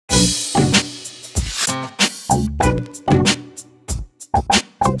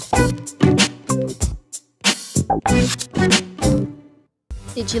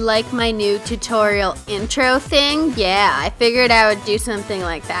did you like my new tutorial intro thing? Yeah, I figured I would do something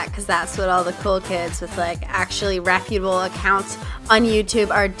like that because that's what all the cool kids with like actually reputable accounts on YouTube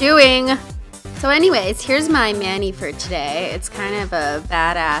are doing. So anyways, here's my mani for today. It's kind of a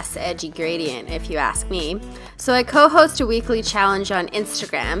badass edgy gradient if you ask me. So I co-host a weekly challenge on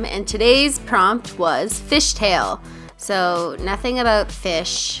Instagram and today's prompt was fishtail. So nothing about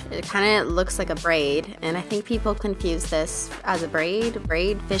fish. It kind of looks like a braid, and I think people confuse this as a braid,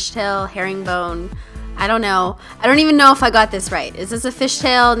 fishtail, herringbone. I don't know. I don't even know if I got this right. Is this a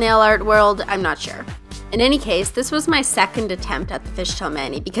fishtail nail art world? I'm not sure. In any case, this was my second attempt at the fishtail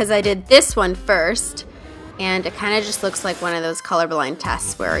mani because I did this one first, and it kind of just looks like one of those colorblind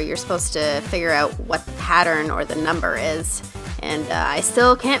tests where you're supposed to figure out what the pattern or the number is. And I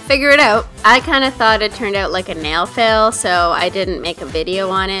still can't figure it out. I kind of thought it turned out like a nail fail, so I didn't make a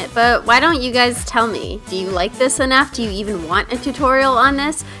video on it. But why don't you guys tell me? Do you like this enough? Do you even want a tutorial on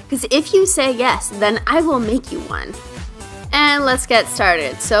this? Because if you say yes, then I will make you one. And let's get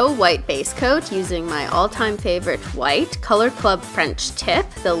started. So white base coat using my all-time favorite white Color Club French tip.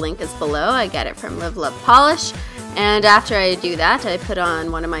 The link is below. I get it from Live Love Polish. And after I do that, I put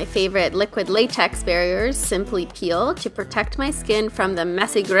on one of my favorite liquid latex barriers, Simply Peel, to protect my skin from the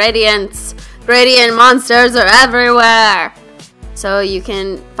messy gradients. Gradient monsters are everywhere! So you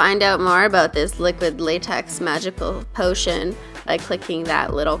can find out more about this liquid latex magical potion by clicking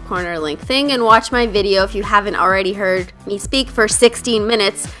that little corner link thing and watch my video if you haven't already heard me speak for 16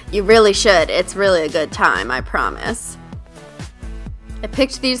 minutes. You really should. It's really a good time, I promise. I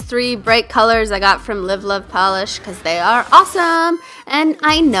picked these three bright colors I got from Live Love Polish because they are awesome, and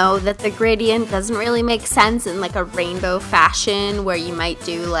I know that the gradient doesn't really make sense in like a rainbow fashion where you might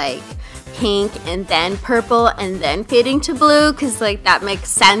do like pink and then purple and then fading to blue because like that makes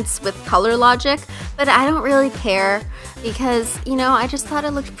sense with color logic, but I don't really care because, you know, I just thought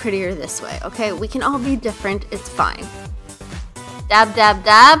it looked prettier this way. Okay, we can all be different, it's fine. Dab dab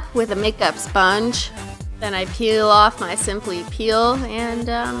dab with a makeup sponge. Then I peel off my Simply Peel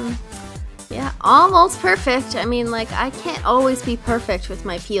and yeah, almost perfect. I mean, like, I can't always be perfect with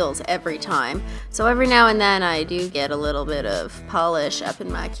my peels every time. So every now and then I do get a little bit of polish up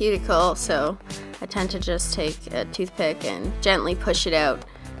in my cuticle, so I tend to just take a toothpick and gently push it out.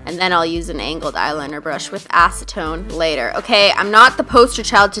 And then I'll use an angled eyeliner brush with acetone later. Okay, I'm not the poster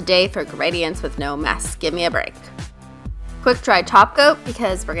child today for gradients with no mess. Give me a break. Quick dry top coat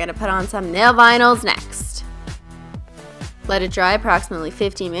because we're gonna put on some nail vinyls next. Let it dry approximately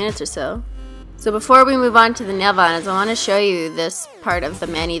 15 minutes or so. So before we move on to the nail vinyls, I want to show you this part of the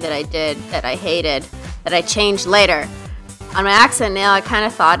mani that I did that I hated, that I changed later. On my accent nail, I kind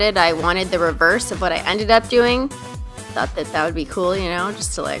of thought I wanted the reverse of what I ended up doing. Thought that that would be cool, you know,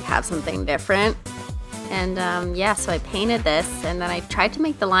 just to like have something different. And yeah, so I painted this and then I tried to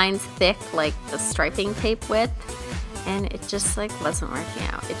make the lines thick like the striping tape width, and it just like wasn't working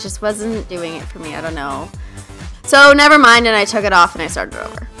out. It just wasn't doing it for me, I don't know. So never mind, and I took it off and I started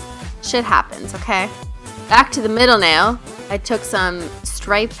over. Shit happens, okay? Back to the middle nail. I took some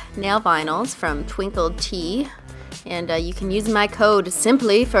stripe nail vinyls from Twinkled Tea, and you can use my code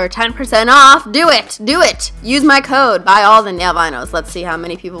simply for 10% off. Do it! Do it! Use my code. Buy all the nail vinyls. Let's see how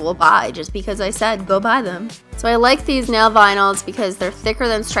many people will buy just because I said go buy them. So I like these nail vinyls because they're thicker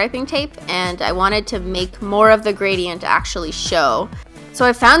than striping tape, and I wanted to make more of the gradient actually show. So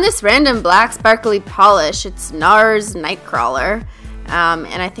I found this random black sparkly polish. It's NARS Nightcrawler.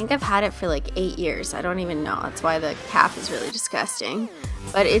 And I think I've had it for like 8 years. I don't even know. That's why the cap is really disgusting.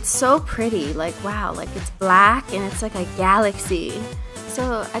 But it's so pretty. Like, wow, like it's black and it's like a galaxy.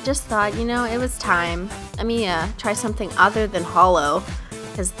 So I just thought, you know, it was time. Let me try something other than hollow.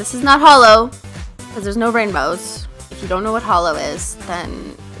 Because this is not hollow. Because there's no rainbows. If you don't know what hollow is,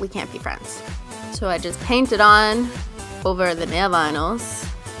 then we can't be friends. So I just painted on over the nail vinyls.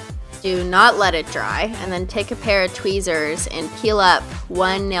 Do not let it dry, and then take a pair of tweezers and peel up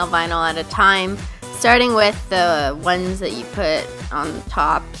one nail vinyl at a time, starting with the ones that you put on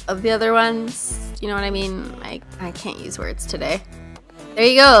top of the other ones. You know what I mean? I can't use words today. There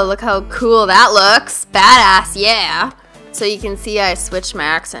you go, look how cool that looks. Badass, yeah! So you can see I switched my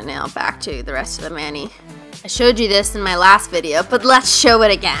accent nail back to the rest of the mani. I showed you this in my last video, but let's show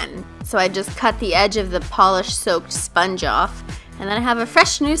it again. So I just cut the edge of the polish-soaked sponge off, and then I have a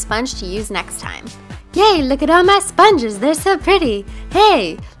fresh new sponge to use next time. Yay, look at all my sponges, they're so pretty.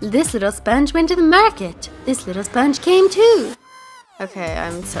 Hey, this little sponge went to the market. This little sponge came too. Okay,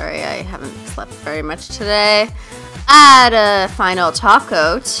 I'm sorry, I haven't slept very much today. Add a final top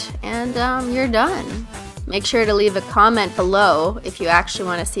coat, and you're done. Make sure to leave a comment below if you actually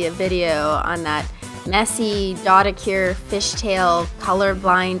want to see a video on that messy Dotacure fishtail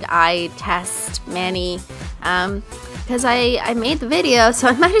colorblind eye test mani, because I made the video, so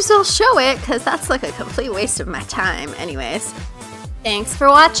I might as well show it, because that's like a complete waste of my time. Anyways, thanks for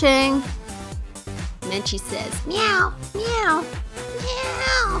watching. And then she says, meow, meow.